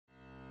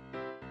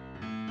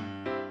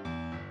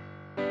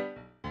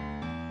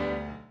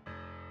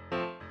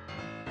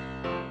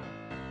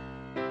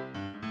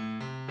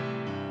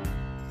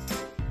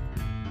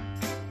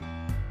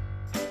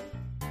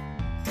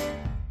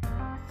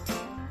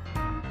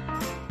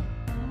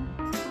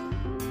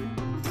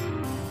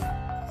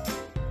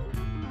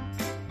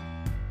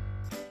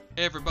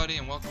Hey everybody,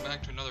 and welcome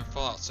back to another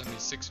Fallout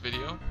 76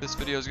 video. This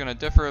video is going to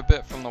differ a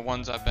bit from the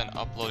ones I've been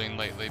uploading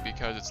lately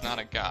because it's not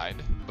a guide,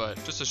 but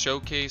just a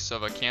showcase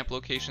of a camp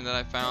location that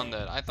I found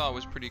that I thought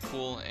was pretty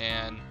cool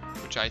and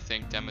which I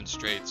think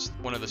demonstrates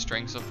one of the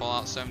strengths of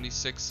Fallout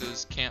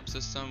 76's camp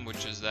system,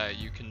 which is that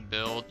you can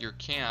build your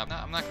camp,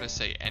 I'm not going to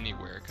say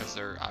anywhere because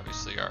there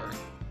obviously are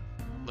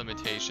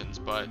limitations,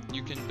 but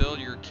you can build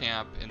your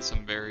camp in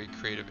some very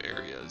creative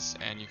areas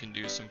and you can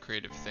do some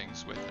creative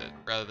things with it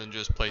rather than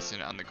just placing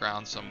it on the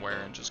ground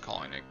somewhere and just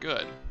calling it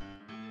good.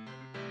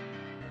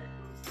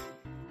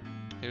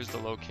 Here's the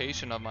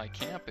location of my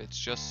camp. It's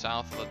just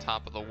south of the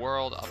top of the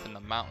world, up in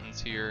the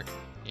mountains here,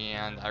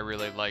 and I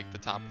really like the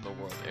top of the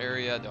world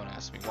area. Don't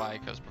ask me why,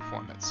 because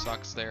performance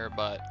sucks there,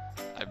 but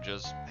I've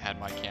just had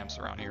my camps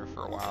around here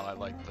for a while. I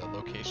like the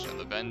location of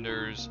the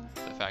vendors,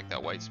 the fact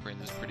that White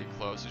Springs is pretty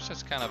close. It's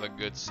just kind of a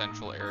good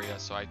central area,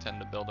 so I tend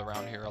to build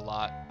around here a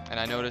lot.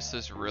 And I noticed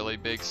this really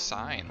big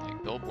sign,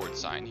 like Billboard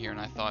sign here, and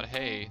I thought,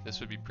 hey,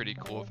 this would be pretty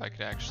cool if I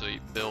could actually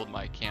build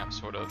my camp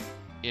sort of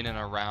in and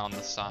around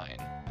the sign.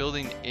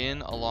 Building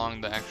in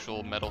along the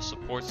actual metal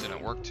supports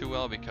didn't work too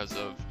well because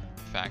of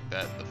the fact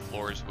that the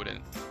floors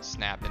wouldn't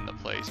snap into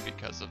place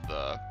because of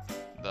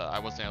I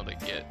wasn't able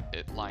to get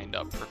it lined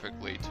up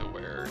perfectly to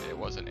where it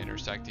wasn't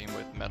intersecting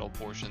with metal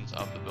portions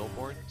of the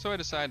billboard. So I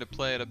decided to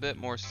play it a bit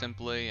more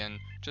simply and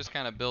just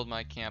kind of build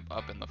my camp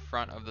up in the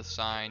front of the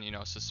sign, you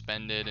know,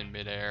 suspended in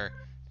midair,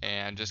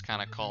 and just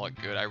kind of call it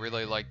good. I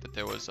really liked that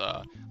there was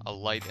a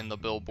light in the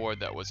billboard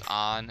that was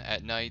on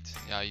at night.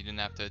 You didn't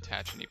have to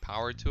attach any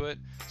power to it.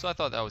 So I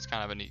thought that was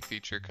kind of a neat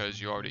feature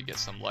because you already get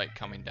some light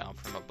coming down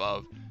from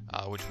above,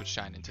 which would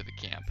shine into the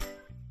camp.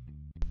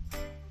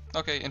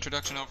 Okay,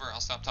 introduction over.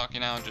 I'll stop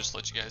talking now and just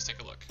let you guys take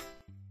a look.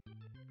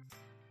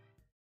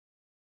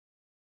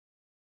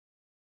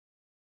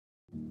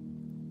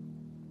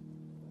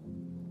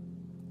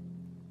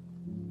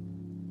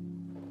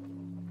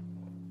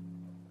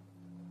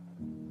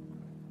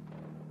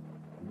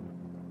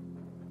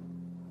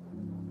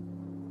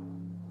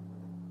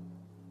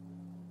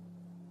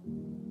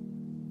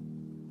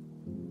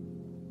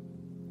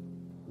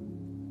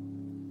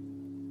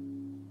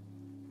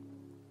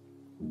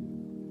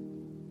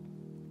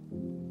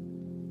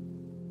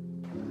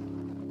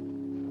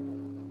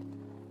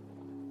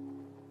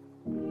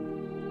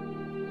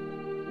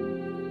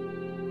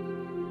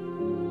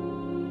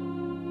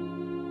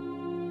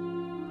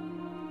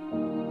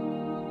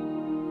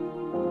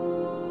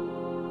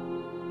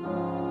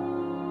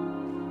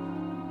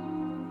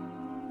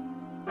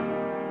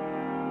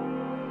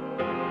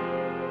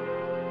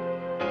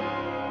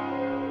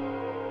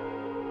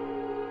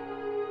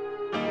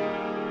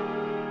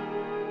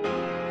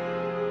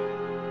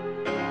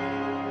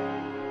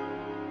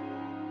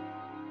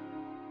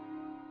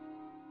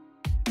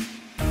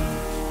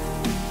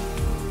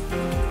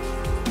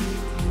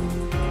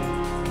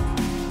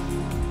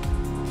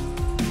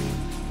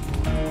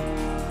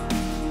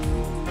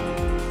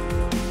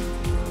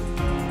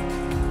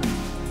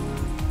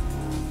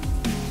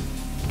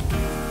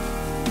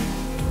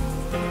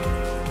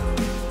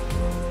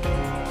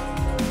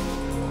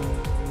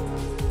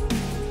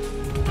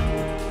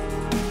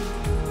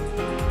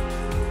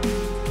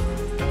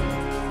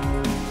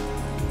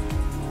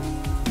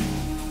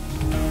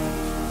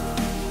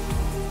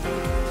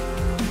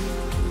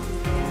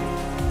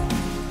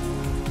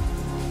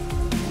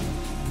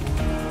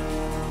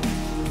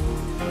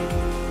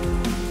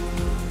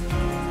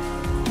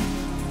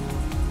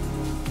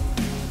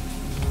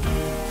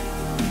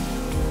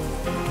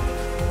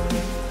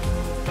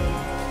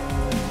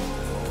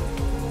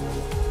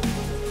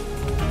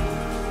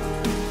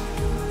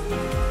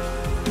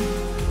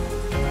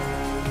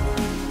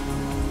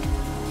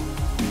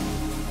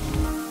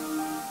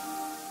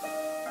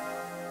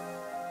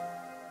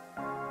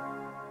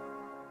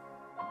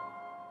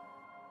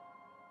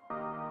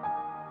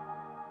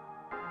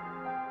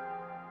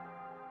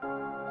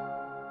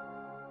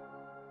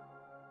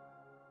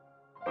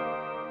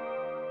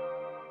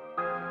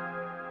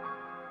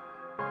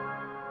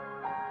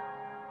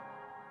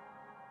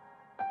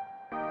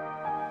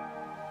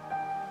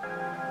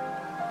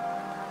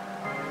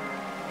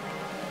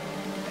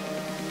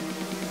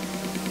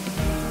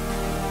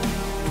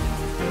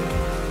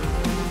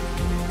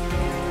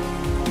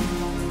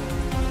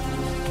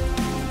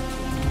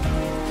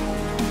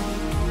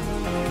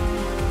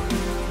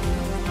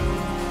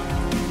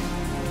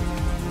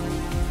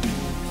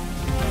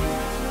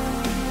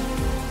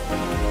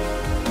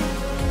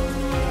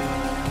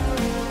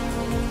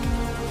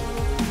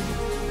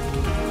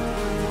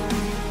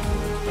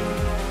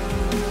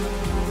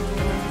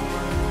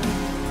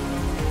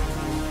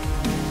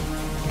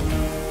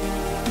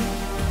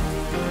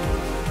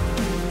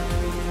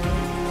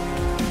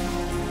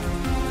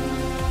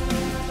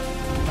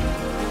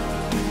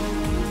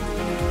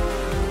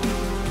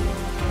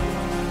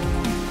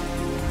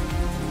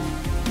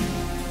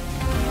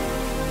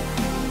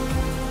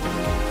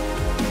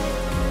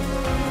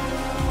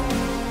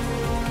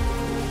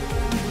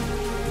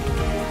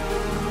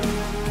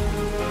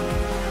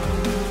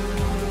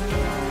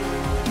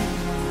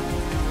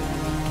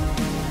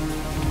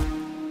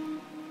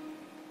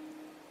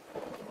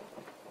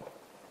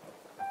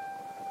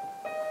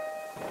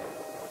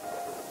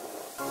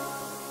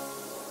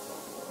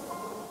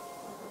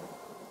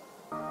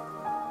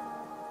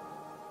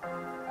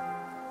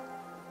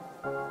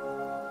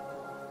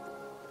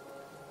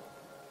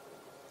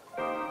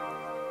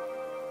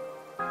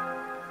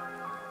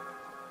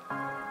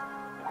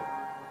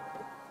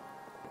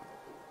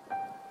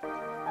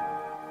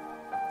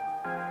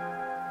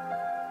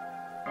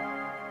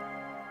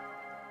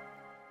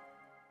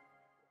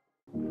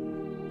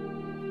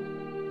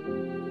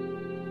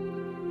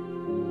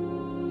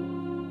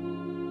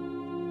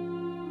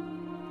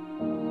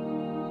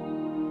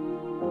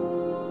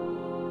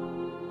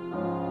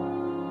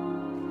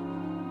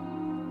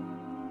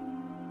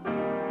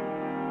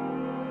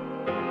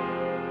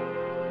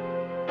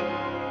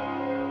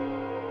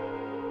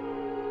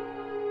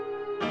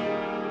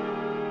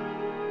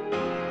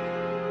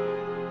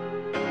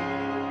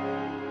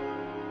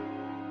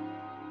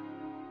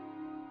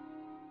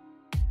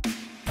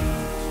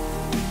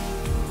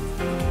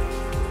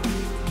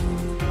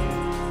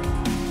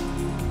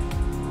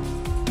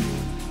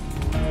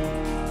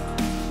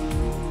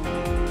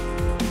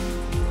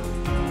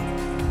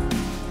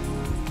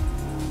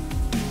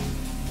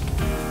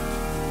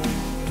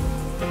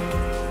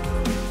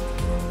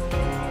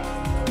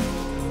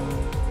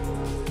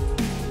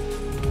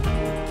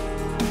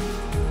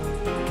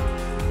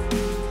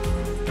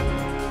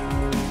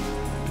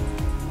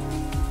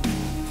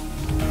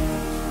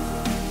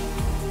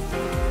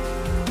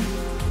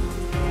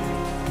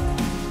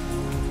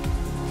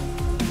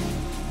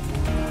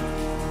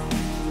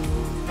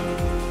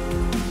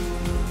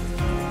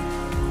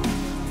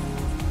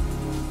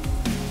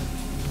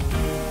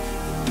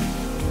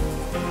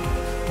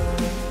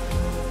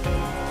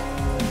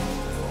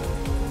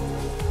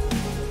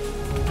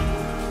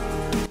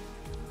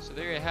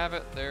 have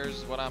it.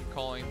 There's what I'm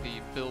calling the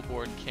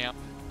Billboard camp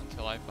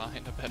until I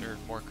find a better,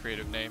 more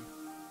creative name.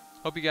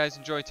 Hope you guys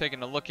enjoyed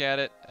taking a look at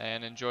it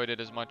and enjoyed it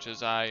as much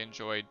as I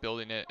enjoyed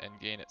building it and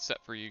getting it set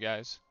for you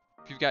guys.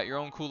 If you've got your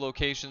own cool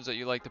locations that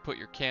you like to put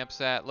your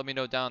camps at, let me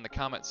know down in the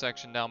comment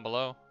section down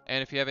below.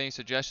 And if you have any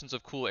suggestions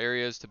of cool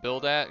areas to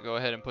build at, go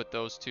ahead and put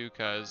those too,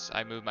 because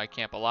I move my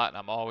camp a lot and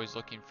I'm always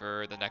looking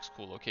for the next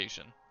cool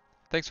location.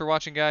 Thanks for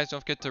watching, guys. Don't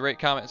forget to rate,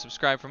 comment, and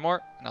subscribe for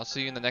more, and I'll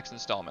see you in the next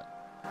installment.